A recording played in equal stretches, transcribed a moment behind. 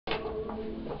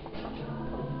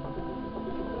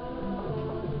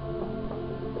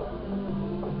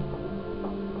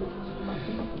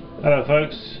Hello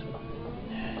folks,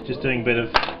 just doing a bit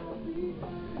of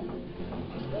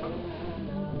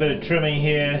trimming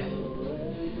here.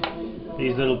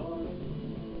 These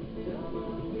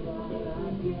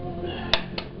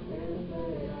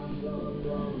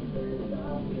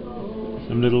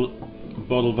some little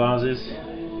bottle vases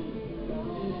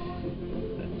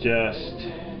that just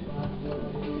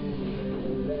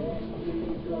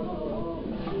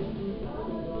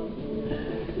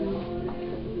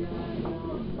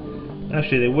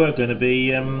actually they were going to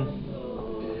be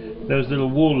those little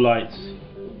wall lights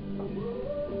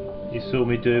you saw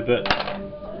me do, but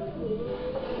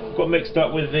got mixed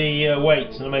up with the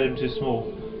weights and I made them too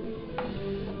small.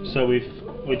 So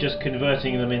we're just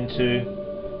converting them into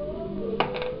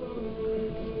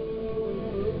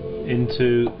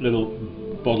little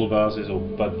bottle vases or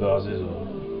bud vases.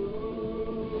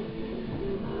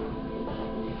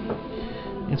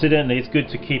 Incidentally, it's good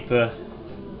to keep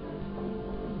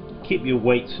your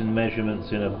weights and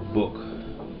measurements in a book.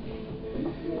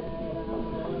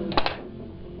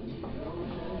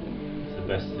 It's the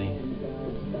best thing.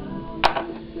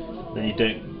 Then you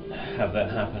don't have that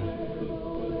happen.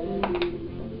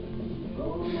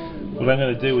 What I'm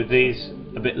going to do with these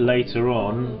a bit later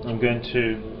on, I'm going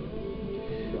to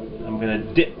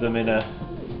dip them in an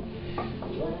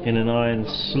iron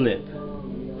slip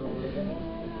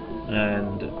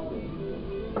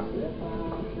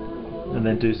and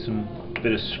then do some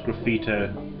bit of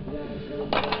sgraffito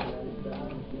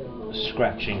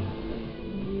scratching.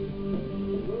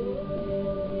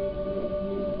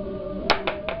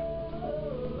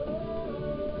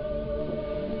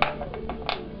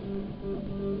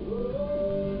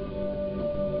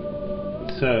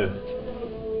 So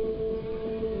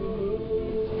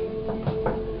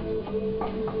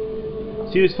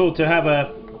it's useful to have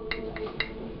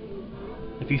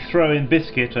if you throw in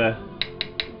biscuit,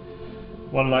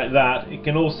 one like that. It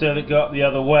can also go up the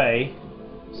other way,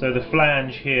 so the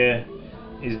flange here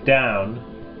is down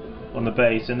on the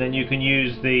base, and then you can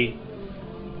use the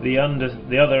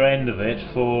other end of it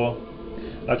for,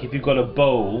 like, if you've got a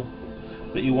bowl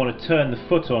that you want to turn the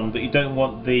foot on, but you don't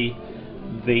want the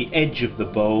edge of the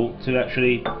bowl to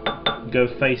actually go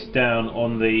face down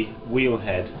on the wheel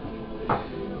head,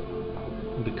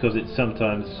 because it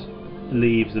sometimes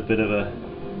leaves a bit of a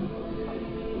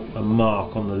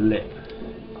mark on the lip.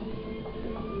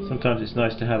 Sometimes it's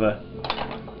nice to have a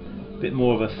bit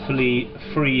more of a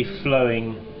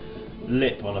free-flowing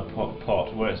lip on a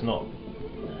pot where it's not.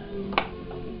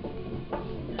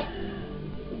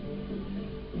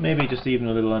 Maybe just even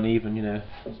a little uneven, you know.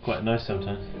 It's quite nice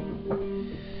sometimes.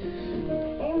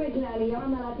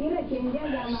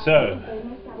 So,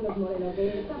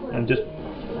 I'm just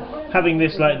having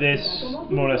this like this,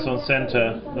 more or less on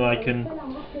centre, then I can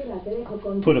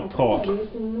put a pot.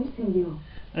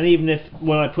 And even if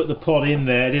when I put the pot in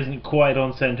there it isn't quite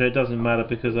on centre, it doesn't matter,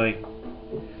 because I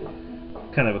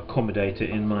kind of accommodate it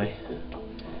in my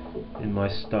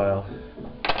style.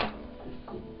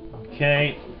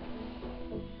 Okay,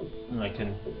 and I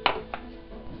can,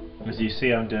 as you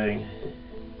see I'm doing,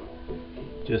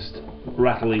 just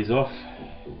rattle these off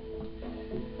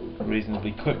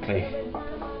reasonably quickly.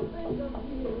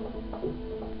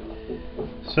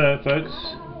 So folks,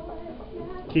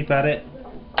 keep at it.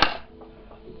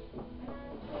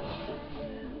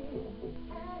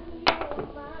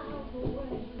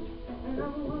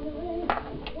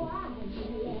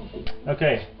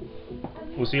 Okay,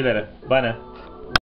 we'll see you later. Bye now.